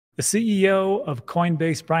The CEO of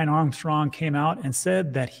Coinbase, Brian Armstrong, came out and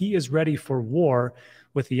said that he is ready for war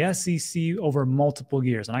with the SEC over multiple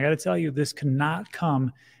years. And I got to tell you, this cannot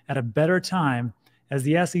come at a better time as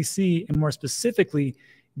the SEC, and more specifically,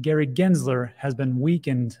 Gary Gensler, has been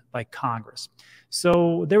weakened by Congress.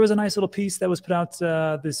 So there was a nice little piece that was put out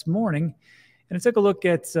this morning, and it took a look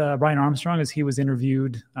at Brian Armstrong as he was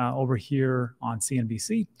interviewed over here on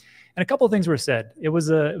CNBC. And a couple of things were said. It was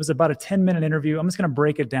about a 10-minute interview. I'm just going to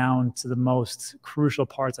break it down to the most crucial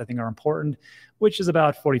parts I think are important, which is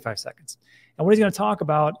about 45 seconds. And what he's going to talk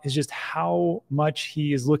about is just how much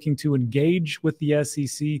he is looking to engage with the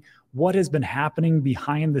SEC, what has been happening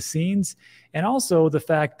behind the scenes, and also the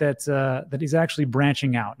fact that that he's actually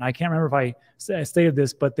branching out. And I can't remember if I stated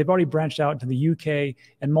this, but they've already branched out into the UK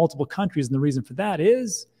and multiple countries. And the reason for that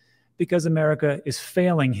is because America is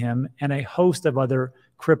failing him and a host of other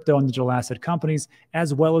crypto and digital asset companies,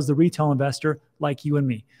 as well as the retail investor like you and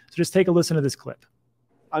me. So just take a listen to this clip.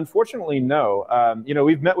 Unfortunately, no.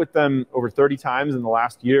 We've met with them over 30 times in the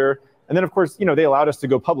last year. And then, of course, they allowed us to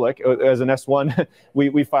go public as an S1.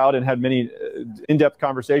 we filed and had many in-depth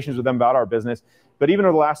conversations with them about our business. But even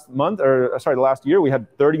over the last the last year, we had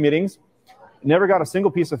 30 meetings. Never got a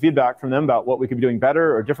single piece of feedback from them about what we could be doing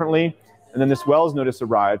better or differently. And then this Wells notice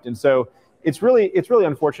arrived. And so it's really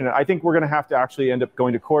unfortunate. I think we're going to have to actually end up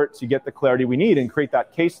going to court to get the clarity we need and create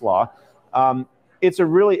that case law. It's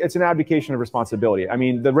an abdication of responsibility. I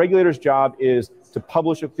mean, the regulator's job is to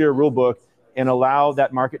publish a clear rule book and allow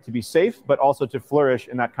that market to be safe, but also to flourish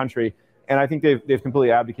in that country. And I think they've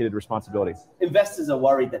completely abdicated responsibility. Investors are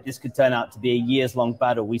worried that this could turn out to be a years-long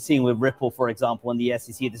battle. We've seen with Ripple, for example, and the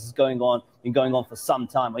SEC. This is been going on for some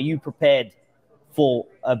time. Are you prepared for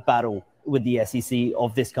a battle with the SEC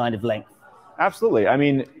of this kind of length? Absolutely. I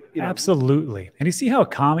mean, Absolutely. And you see how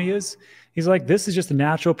calm he is? He's like, this is just a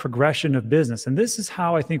natural progression of business. And this is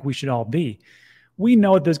how I think we should all be. We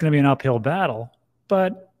know that there's going to be an uphill battle,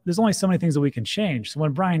 but there's only so many things that we can change. So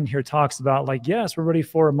when Brian here talks about like, yes, we're ready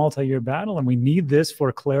for a multi-year battle and we need this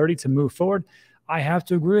for clarity to move forward, I have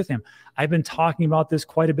to agree with him. I've been talking about this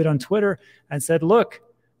quite a bit on Twitter and said, look,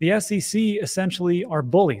 the SEC essentially are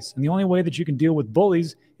bullies. And the only way that you can deal with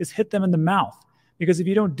bullies is hit them in the mouth. Because if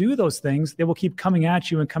you don't do those things, they will keep coming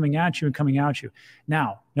at you and coming at you and coming at you.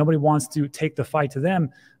 Now, nobody wants to take the fight to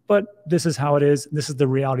them, but this is how it is. This is the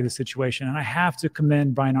reality of the situation. And I have to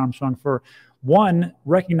commend Brian Armstrong for, one,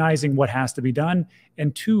 recognizing what has to be done,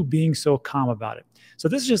 and two, being so calm about it. So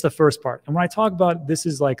this is just the first part. And when I talk about this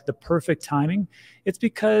is like the perfect timing, it's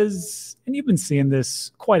because, and you've been seeing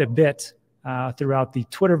this quite a bit throughout the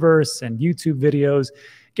Twitterverse and YouTube videos,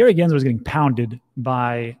 Gary Gensler is getting pounded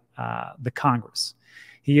by the Congress.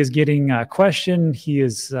 He is getting questioned. He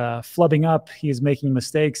is flubbing up. He is making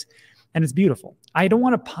mistakes, and it's beautiful. I don't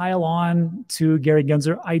want to pile on to Gary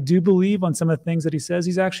Gensler. I do believe on some of the things that he says,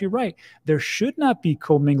 he's actually right. There should not be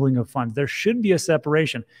commingling of funds. There should be a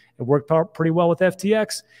separation. It worked out pretty well with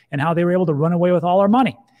FTX and how they were able to run away with all our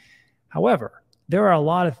money. However, there are a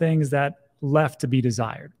lot of things that left to be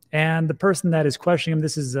desired. And the person that is questioning him,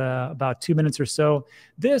 this is about 2 minutes or so.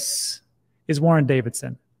 This is Warren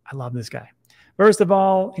Davidson. I love this guy. First of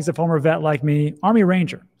all, he's a former vet like me, Army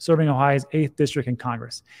Ranger, serving Ohio's 8th District in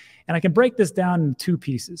Congress. And I can break this down in two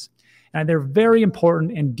pieces. And they're very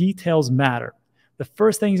important and details matter. The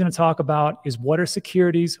first thing he's going to talk about is what are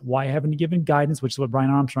securities, why haven't you given guidance, which is what Brian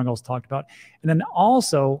Armstrong also talked about. And then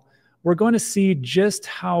also, we're going to see just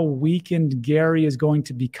how weakened Gary is going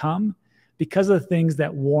to become because of the things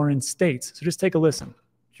that Warren states. So just take a listen.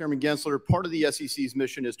 Chairman Gensler, part of the SEC's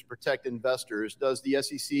mission is to protect investors. Does the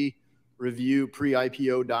SEC review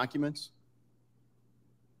pre-IPO documents?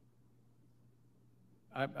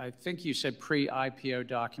 I think you said pre-IPO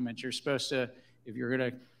documents. You're supposed to, if you're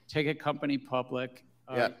going to take a company public,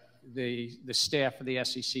 the staff of the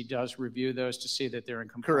SEC does review those to see that they're in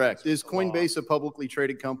compliance. Correct. Is Coinbase a publicly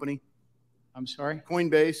traded company? I'm sorry?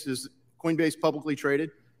 Is Coinbase publicly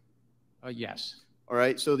traded? Yes. All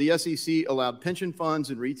right, so the SEC allowed pension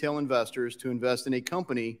funds and retail investors to invest in a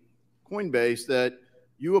company, Coinbase, that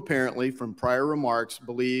you apparently, from prior remarks,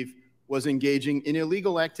 believe was engaging in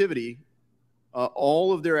illegal activity.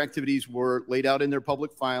 All of their activities were laid out in their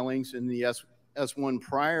public filings in the S1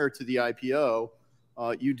 prior to the IPO.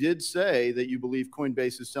 You did say that you believe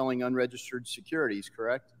Coinbase is selling unregistered securities,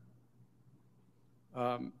 correct?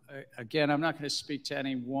 Again, I'm not going to speak to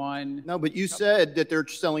anyone. No, but you said that they're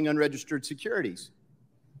selling unregistered securities.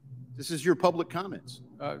 This is your public comments.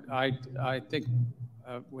 I think,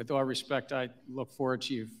 with all respect, I look forward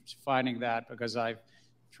to you finding that because I'm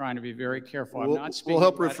trying to be very careful. I'm not speaking we'll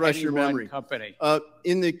help about refresh any your one memory. company.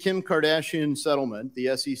 In the Kim Kardashian settlement,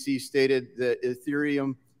 the SEC stated that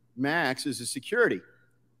ETHEREUM Max is a security.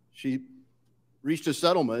 She reached a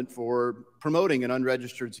settlement for promoting an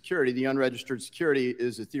unregistered security. The unregistered security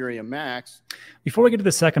is Ethereum Max. Before we get to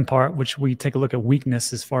the second part, which we take a look at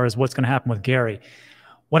weakness as far as what's going to happen with Gary,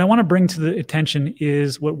 what I want to bring to the attention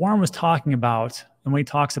is what Warren was talking about, and when he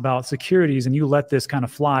talks about securities, and you let this kind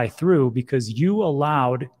of fly through because you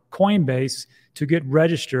allowed Coinbase to get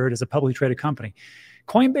registered as a publicly traded company.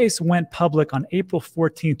 Coinbase went public on April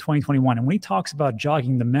 14, 2021. And when he talks about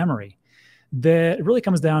jogging the memory, that it really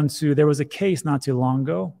comes down to, there was a case not too long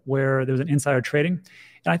ago where there was an insider trading.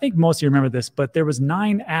 And I think most of you remember this, but there was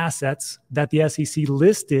 9 assets that the SEC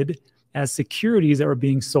listed as securities that were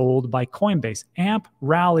being sold by Coinbase: AMP,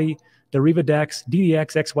 Rally, Derivadex,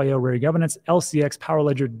 DDX, XYO, Rare Governance, LCX, Power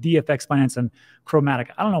Ledger, DFX Finance, and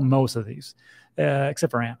Chromatic. I don't know most of these,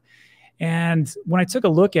 except for AMP. And when I took a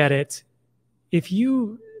look at it, if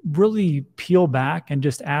you really peel back and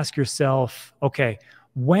just ask yourself, okay,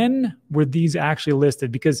 when were these actually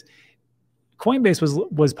listed? Because Coinbase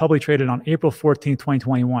was publicly traded on April 14,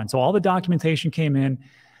 2021. So all the documentation came in.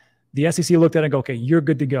 The SEC looked at it and go, okay, you're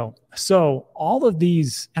good to go. So all of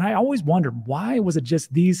these, and I always wondered, why was it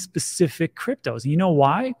just these specific cryptos? And you know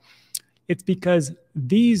why? It's because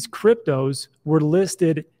these cryptos were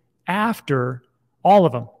listed after all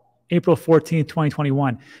of them, April 14th,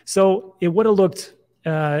 2021. So it would have looked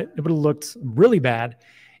really bad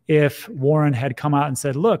if Warren had come out and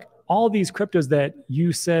said, look, all these cryptos that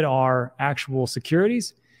you said are actual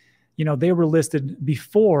securities, you know, they were listed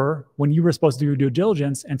before when you were supposed to do due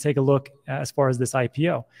diligence and take a look as far as this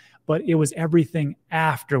IPO, but it was everything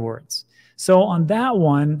afterwards. So on that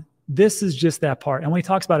one, this is just that part. And when he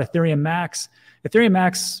talks about Ethereum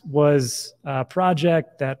Max was a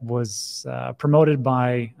project that was promoted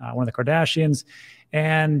by one of the Kardashians,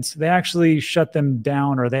 and they actually shut them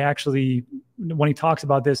down, or they actually, when he talks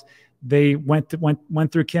about this, they went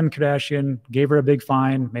through Kim Kardashian, gave her a big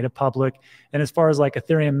fine, made it public. And as far as like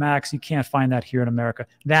Ethereum Max, you can't find that here in America.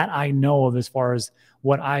 That I know of as far as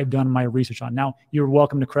what I've done my research on. Now, you're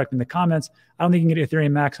welcome to correct me in the comments. I don't think you can get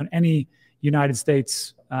Ethereum Max on any United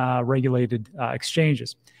States regulated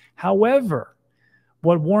exchanges. However,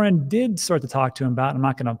 what Warren did start to talk to him about, I'm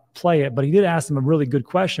not going to play it, but he did ask him a really good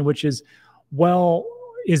question, which is, well,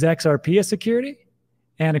 is XRP a security?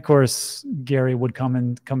 And of course, Gary would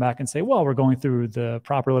come back and say, well, we're going through the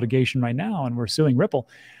proper litigation right now and we're suing Ripple.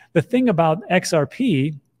 The thing about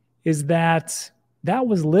XRP is that that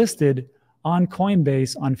was listed on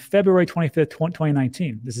Coinbase on February 25th,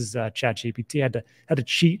 2019. This is ChatGPT. Had to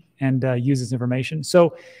cheat and use this information.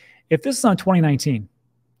 So if this is on 2019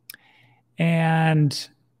 and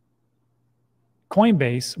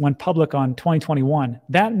Coinbase went public on 2021,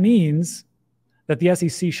 that means that the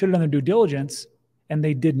SEC should have done their due diligence, and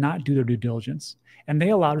they did not do their due diligence, and they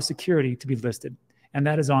allowed a security to be listed, and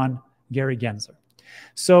that is on Gary Gensler.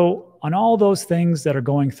 So on all those things that are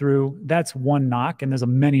going through, that's one knock, and there's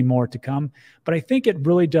many more to come. But I think it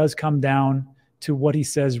really does come down to what he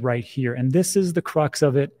says right here, and this is the crux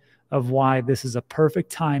of it, of why this is a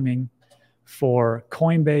perfect timing for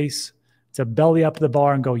Coinbase to belly up the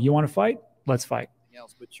bar and go, you want to fight? Let's fight.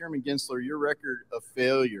 But Chairman Gensler, your record of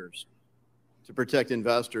failures to protect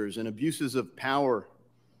investors and abuses of power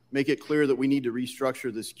make it clear that we need to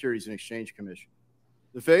restructure the Securities and Exchange Commission.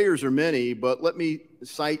 The failures are many, but let me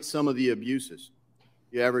cite some of the abuses.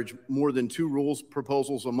 You average more than 2 rules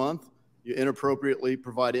proposals a month. You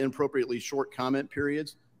provide inappropriately short comment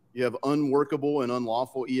periods. You have unworkable and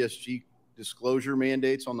unlawful ESG disclosure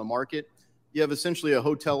mandates on the market. You have essentially a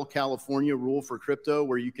Hotel California rule for crypto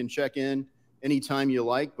where you can check in anytime you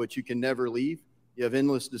like, but you can never leave. You have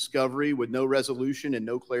endless discovery with no resolution and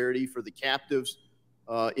no clarity for the captives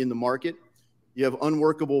in the market. You have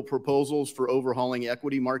unworkable proposals for overhauling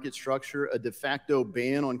equity market structure, a de facto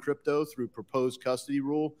ban on crypto through proposed custody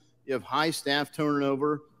rule. You have high staff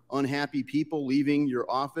turnover, unhappy people leaving your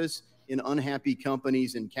office, and unhappy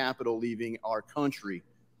companies and capital leaving our country.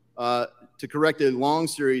 To correct a long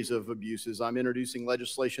series of abuses, I'm introducing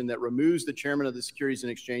legislation that removes the chairman of the Securities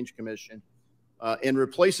and Exchange Commission and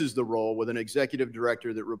replaces the role with an executive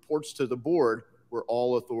director that reports to the board where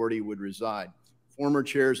all authority would reside. Former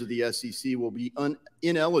chairs of the SEC will be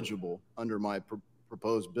ineligible under my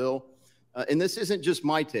proposed bill. And this isn't just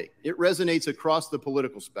my take. It resonates across the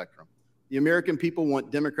political spectrum. The American people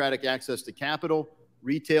want democratic access to capital,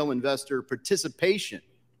 retail investor participation.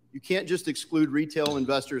 You can't just exclude retail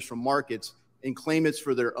investors from markets and claim it's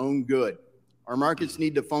for their own good. Our markets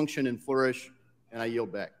need to function and flourish, and I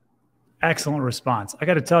yield back. Excellent response. I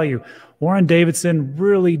got to tell you, Warren Davidson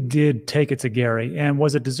really did take it to Gary. And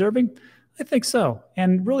was it deserving? I think so.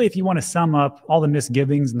 And really, if you want to sum up all the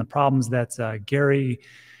misgivings and the problems that Gary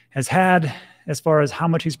has had as far as how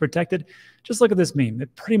much he's protected. Just look at this meme.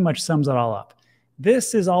 It pretty much sums it all up.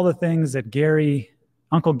 This is all the things that Gary,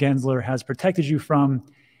 Uncle Gensler, has protected you from,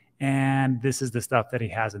 and this is the stuff that he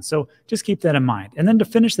hasn't. So just keep that in mind. And then to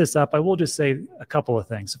finish this up, I will just say a couple of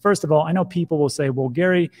things. First of all, I know people will say, well,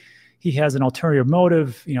 Gary, he has an ulterior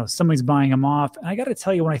motive. You know, somebody's buying him off. And I got to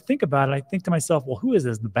tell you, when I think about it, I think to myself, well, who is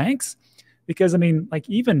this? The banks? Because, I mean, like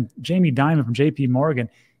even Jamie Dimon from JP Morgan,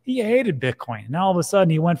 he hated Bitcoin. Now all of a sudden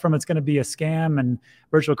he went from it's going to be a scam and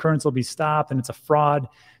virtual currency will be stopped and it's a fraud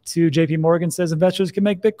to JP Morgan says investors can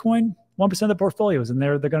make Bitcoin 1% of the portfolios, and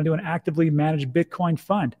they're going to do an actively managed Bitcoin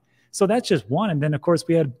fund. So that's just one. And then, of course,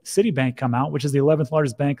 we had Citibank come out, which is the 11th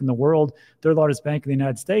largest bank in the world, third largest bank in the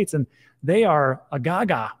United States. And they are a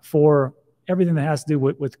gaga for everything that has to do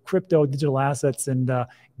with crypto, digital assets, and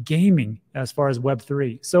gaming as far as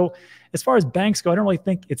Web3. So as far as banks go, I don't really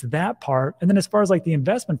think it's that part. And then as far as like the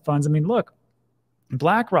investment funds, I mean, look,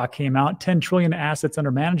 BlackRock came out, 10 trillion assets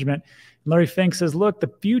under management. Larry Fink says, look,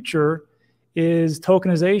 the future is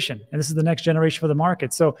tokenization, and this is the next generation for the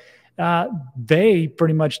market. So they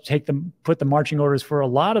pretty much put the marching orders for a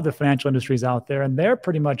lot of the financial industries out there, and they're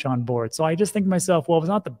pretty much on board. So I just think to myself, well, it's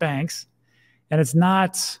not the banks, and it's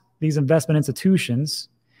not these investment institutions,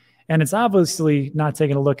 and it's obviously not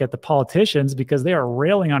taking a look at the politicians because they are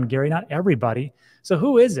railing on Gary, not everybody. So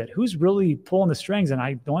who is it? Who's really pulling the strings? And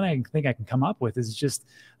the only thing I think I can come up with is just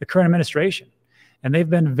the current administration. And they've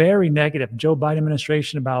been very negative. Joe Biden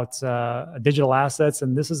administration about digital assets.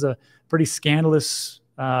 And this is a pretty scandalous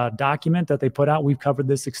document that they put out. We've covered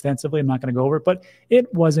this extensively. I'm not going to go over it, but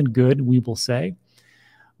it wasn't good, we will say.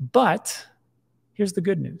 But here's the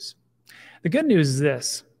good news. The good news is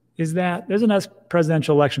this, is that there's a next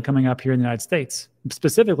presidential election coming up here in the United States,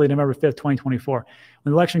 specifically November 5th, 2024.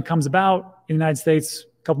 When the election comes about in the United States,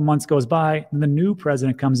 a couple months goes by, and the new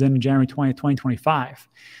president comes in January 20th, 2025.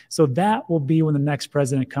 So that will be when the next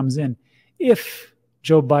president comes in, if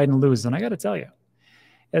Joe Biden loses. And I got to tell you,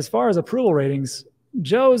 as far as approval ratings,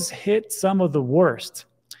 Joe's hit some of the worst.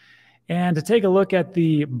 And to take a look at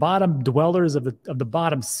the bottom dwellers of the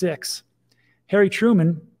bottom six, Harry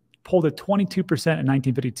Truman polled at 22% in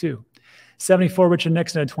 1952. 74, Richard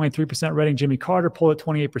Nixon had a 23% rating. Jimmy Carter polled at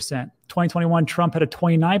 28%. 2021, Trump had a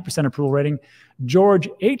 29% approval rating. George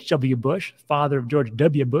H.W. Bush, father of George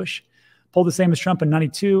W. Bush, polled the same as Trump in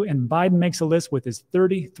 92, and Biden makes a list with his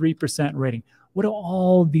 33% rating. What do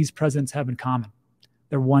all these presidents have in common?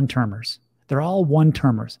 They're one-termers. They're all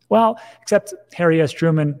one-termers. Well, except Harry S.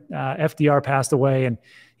 Truman, FDR passed away, and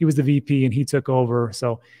he was the VP, and he took over.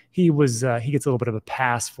 So he gets a little bit of a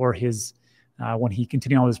pass for his when he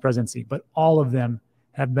continued on with his presidency. But all of them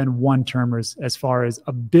have been one-termers as far as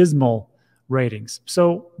abysmal ratings.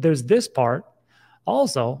 So there's this part.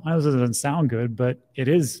 Also, I know this doesn't sound good, but it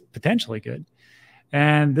is potentially good.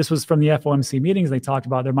 And this was from the FOMC meetings. They talked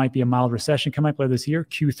about there might be a mild recession coming up later this year,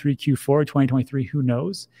 Q3, Q4, 2023, who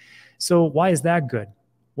knows? So why is that good?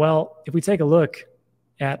 Well, if we take a look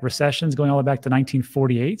at recessions going all the way back to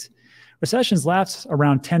 1948, recessions last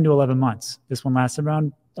around 10 to 11 months. This one lasted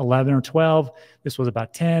around 11 or 12. This was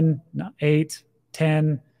about 10, 8,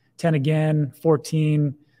 10, 10 again,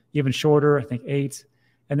 14, even shorter, I think 8,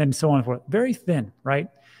 and then so on and forth. Very thin, right?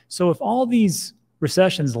 So if all these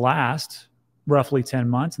recessions last roughly 10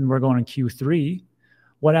 months and we're going in Q3,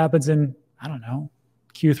 what happens in, I don't know,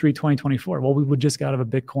 Q3 2024? Well, we would just get out of a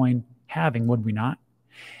Bitcoin halving, would we not?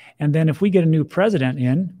 And then if we get a new president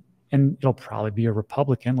in, and it'll probably be a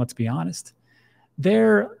Republican, let's be honest,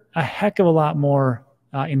 they're a heck of a lot more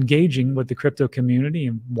engaging with the crypto community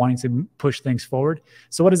and wanting to push things forward.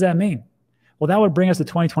 So what does that mean? Well, that would bring us to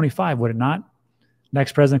 2025, would it not?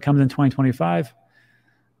 Next president comes in 2025.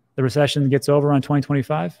 The recession gets over on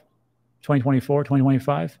 2025, 2024,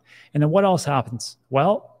 2025. And then what else happens?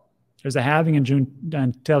 Well, there's a halving in June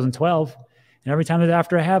 2012. And every time there's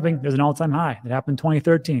after a halving, there's an all-time high. That happened in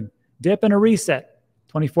 2013. Dip and a reset,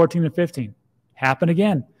 2014 and 15. Happened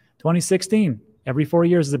again, 2016. Every 4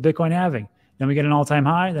 years is a Bitcoin halving. Then we get an all-time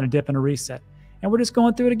high, then a dip and a reset. And we're just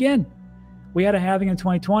going through it again. We had a halving in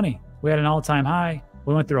 2020. We had an all-time high.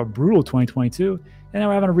 We went through a brutal 2022. And now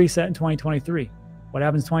we're having a reset in 2023. What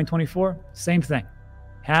happens in 2024? Same thing.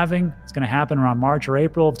 Halving, it's going to happen around March or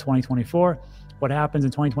April of 2024. What happens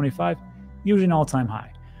in 2025? Usually an all-time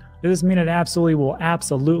high. Does this mean it will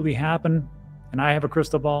absolutely happen? And I have a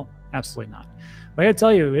crystal ball? Absolutely not. But I got to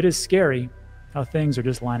tell you, it is scary how things are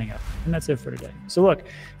just lining up. And that's it for today. So look,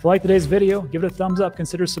 if you like today's video, give it a thumbs up.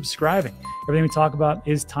 Consider subscribing. Everything we talk about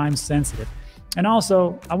is time sensitive. And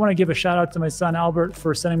also, I want to give a shout out to my son, Albert,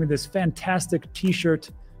 for sending me this fantastic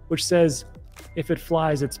t-shirt, which says, if it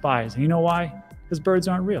flies, it spies. And you know why? Because birds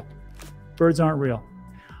aren't real. Birds aren't real.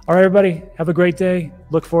 All right, everybody, have a great day.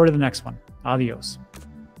 Look forward to the next one. Adios.